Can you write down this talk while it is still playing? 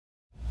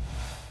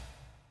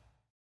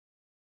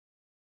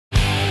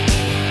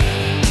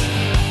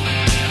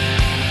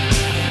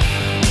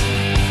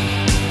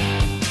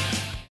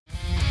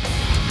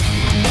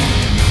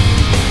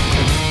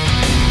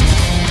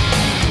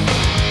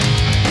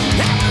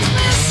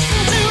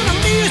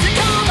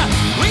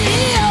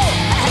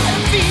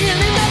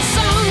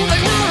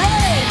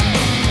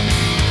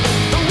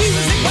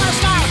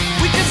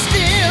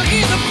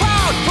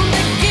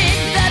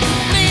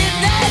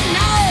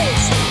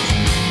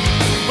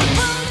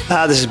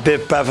This is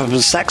Biff Byford from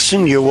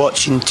Saxon. You're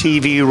watching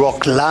TV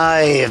Rock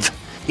Live.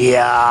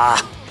 Yeah.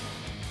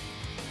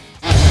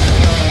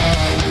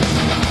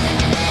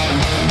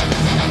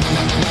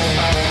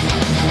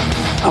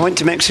 I went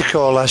to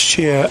Mexico last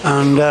year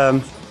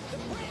and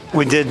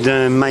we did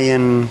the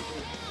Mayan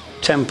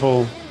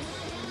temple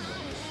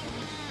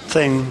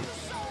thing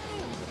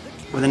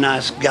with a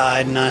nice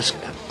guide, nice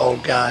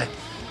old guy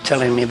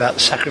telling me about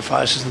the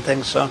sacrifices and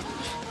things, so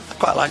I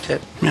quite liked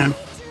it, you know.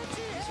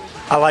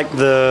 I like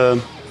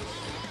the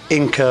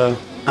Inca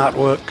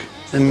artwork,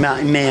 the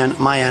Mayan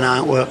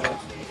artwork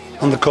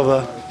on the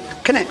cover.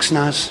 Connects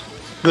nice.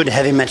 Good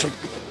heavy metal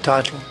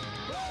title.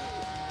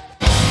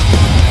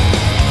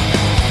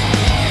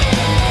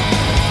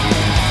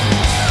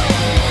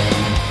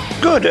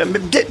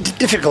 Good.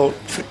 Difficult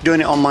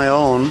doing it on my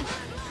own,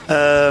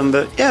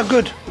 but yeah,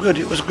 good.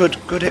 It was a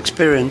good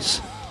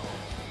experience.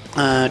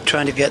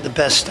 Trying to get the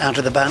best out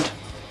of the band.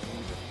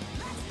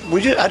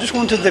 I just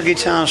wanted the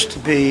guitars to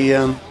be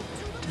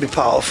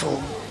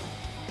powerful.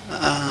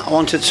 I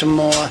wanted some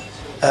more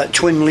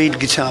twin lead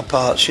guitar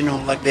parts, you know,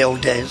 like the old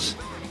days.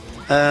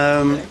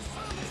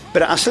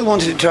 But I still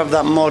wanted it to have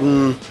that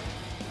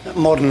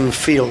modern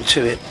feel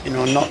to it, you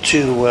know, not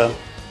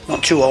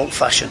too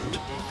old-fashioned.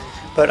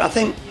 But I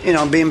think, you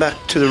know, being back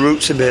to the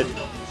roots a bit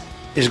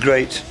is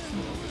great.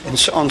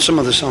 And on some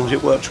of the songs,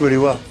 it works really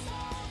well.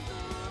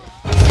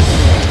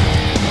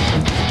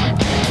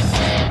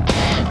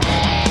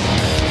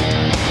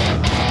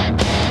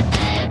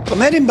 But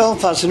Made in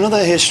Belfast,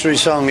 another history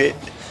song.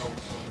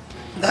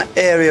 That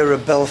area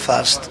of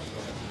Belfast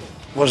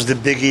was the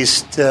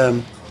biggest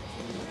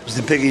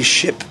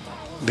ship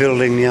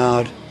building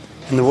yard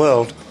in the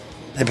world.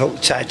 They built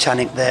the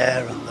Titanic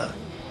there, and the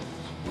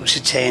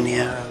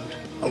Lusitania, and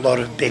a lot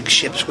of big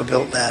ships were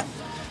built there,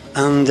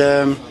 and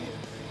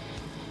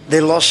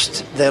they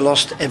lost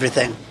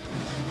everything.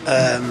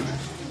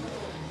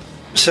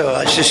 So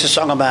it's just a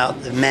song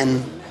about the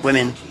men,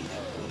 women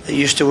that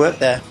used to work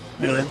there,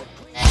 really.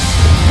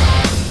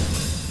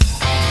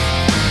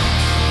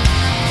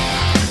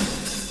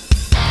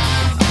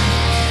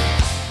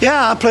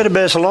 Yeah, I played the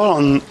bass a lot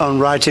on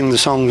writing the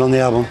songs on the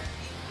album.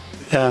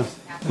 Yeah,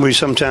 we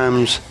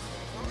sometimes,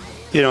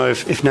 you know,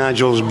 if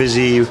Nigel's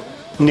busy,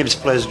 Nibs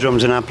plays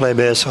drums and I play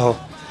bass. So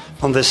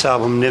on this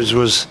album, Nibs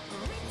was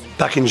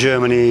back in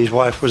Germany, his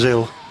wife was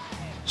ill.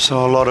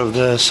 So a lot of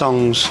the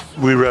songs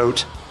we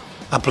wrote,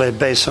 I played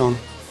bass on.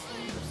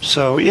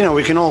 So, you know,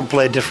 we can all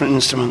play different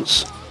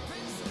instruments.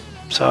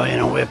 So, you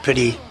know, we're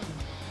pretty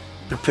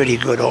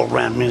good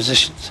all-round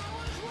musicians.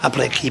 I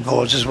play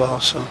keyboards as well,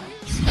 so.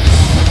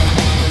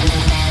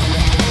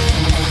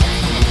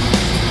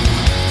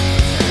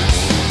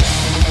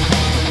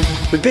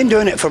 We've been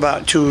doing it for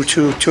about two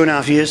and a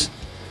half years.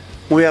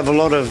 We have a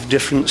lot of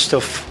different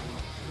stuff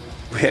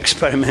we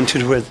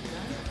experimented with,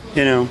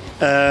 you know.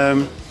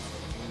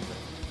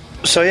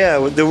 So yeah,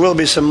 there will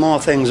be some more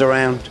things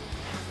around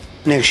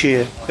next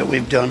year that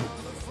we've done,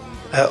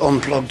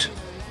 unplugged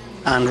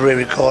and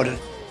re-recorded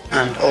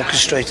and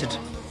orchestrated.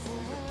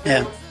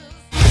 Yeah.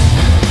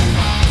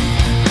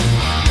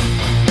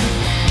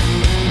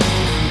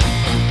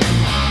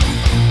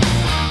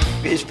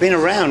 It's been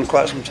around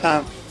quite some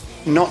time.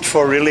 Not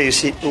for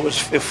release. It was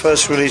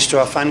first released to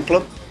our fan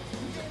club,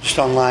 just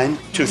online,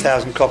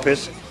 2,000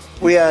 copies.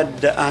 We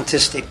had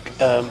artistic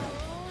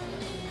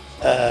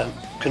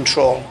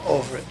control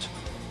over it.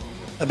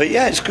 But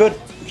yeah, it's good.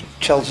 It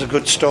tells a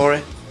good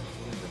story.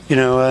 You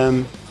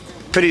know,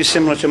 pretty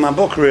similar to my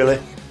book,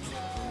 really.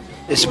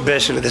 It's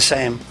basically the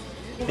same,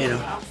 you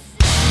know.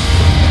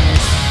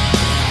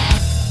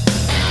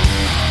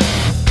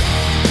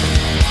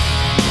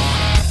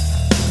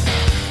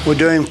 We're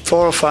doing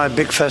 4 or 5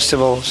 big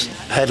festivals,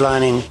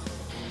 headlining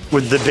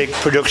with the big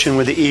production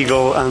with the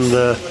Eagle and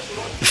the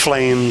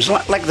Flames,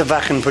 like the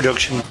Vacan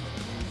production.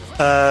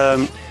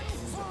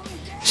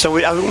 So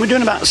we're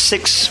doing about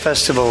 6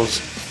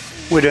 festivals.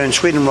 We're doing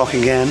Sweden Rock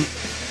again,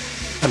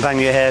 and Bang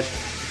Your Head,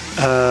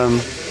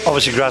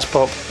 obviously Grass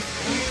Pop.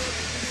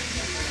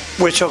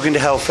 We're talking to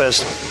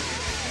Hellfest,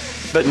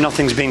 but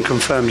nothing's been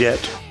confirmed yet.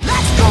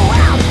 Let's go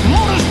out,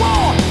 motors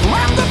war,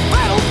 round the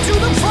battle to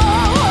the fall.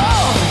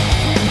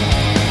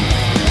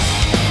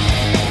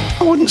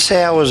 I wouldn't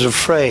say I was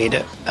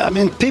afraid. I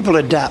mean, people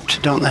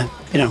adapt, don't they?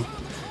 You know,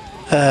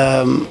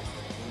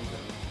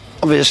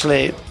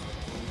 obviously,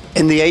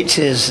 in the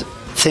 80s,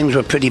 things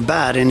were pretty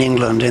bad in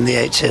England in the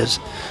 80s.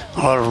 A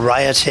lot of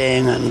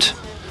rioting and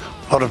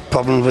a lot of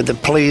problems with the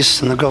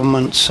police and the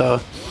government. So,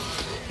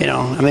 you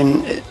know, I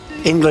mean,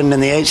 England in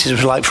the 80s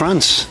was like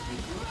France.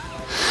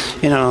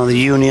 You know, the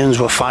unions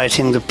were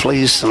fighting the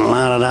police and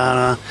la da da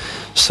da.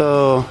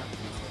 So,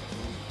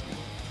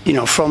 you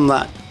know, from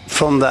that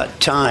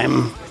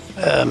time,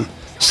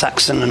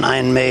 Saxon and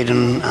Iron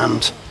Maiden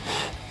and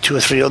 2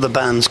 or 3 other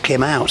bands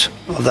came out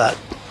of that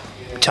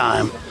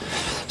time.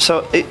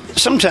 So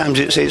sometimes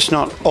it's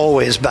not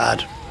always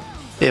bad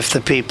if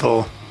the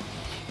people,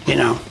 you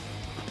know,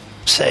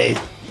 say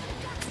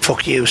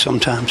fuck you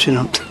sometimes, you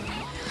know.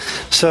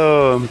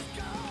 So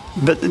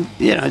But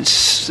you know,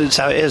 it's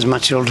how it is. My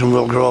children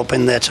will grow up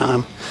in their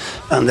time,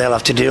 and they'll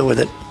have to deal with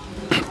it.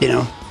 You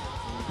know,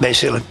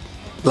 basically,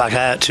 like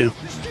I had to.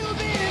 Still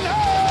beating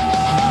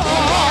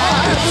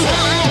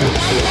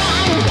hearts.